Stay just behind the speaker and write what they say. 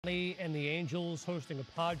And the Angels hosting a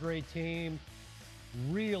Padre team,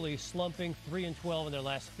 really slumping 3-12 in their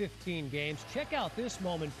last 15 games. Check out this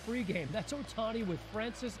moment pregame. That's Ohtani with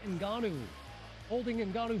Francis Ngannou, holding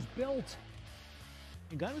Ngannou's belt.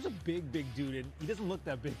 Ngannou's a big dude, and he doesn't look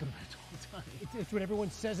that big compared to Ohtani. It's what everyone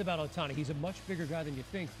says about Ohtani. He's a much bigger guy than you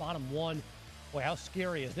think. Bottom one. Boy, how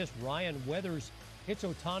scary is this? Ryan Weathers hits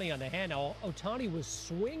Ohtani on the hand. Now, Ohtani was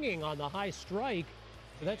swinging on the high strike,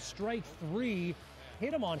 so that's strike three.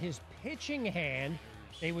 Hit him on his pitching hand.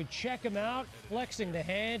 They would check him out, flexing the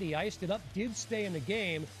hand. He iced it up, did stay in the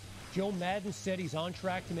game. Joe Maddon said he's on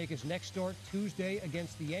track to make his next start Tuesday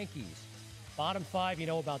against the Yankees. Bottom five, you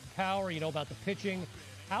know about the power, you know about the pitching.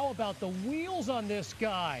 How about the wheels on this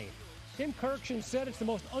guy? Tim Kirkshin said it's the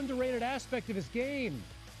most underrated aspect of his game.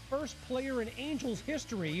 First player in Angels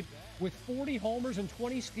history with 40 homers and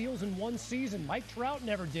 20 steals in one season. Mike Trout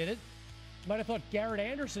never did it. Might have thought Garrett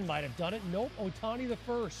Anderson might have done it. Nope, Ohtani the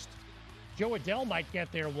first. Joe Adell might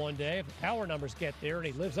get there one day if the power numbers get there and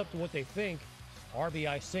he lives up to what they think.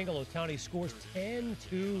 RBI single, Ohtani scores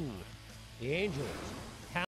 10-2. The Angels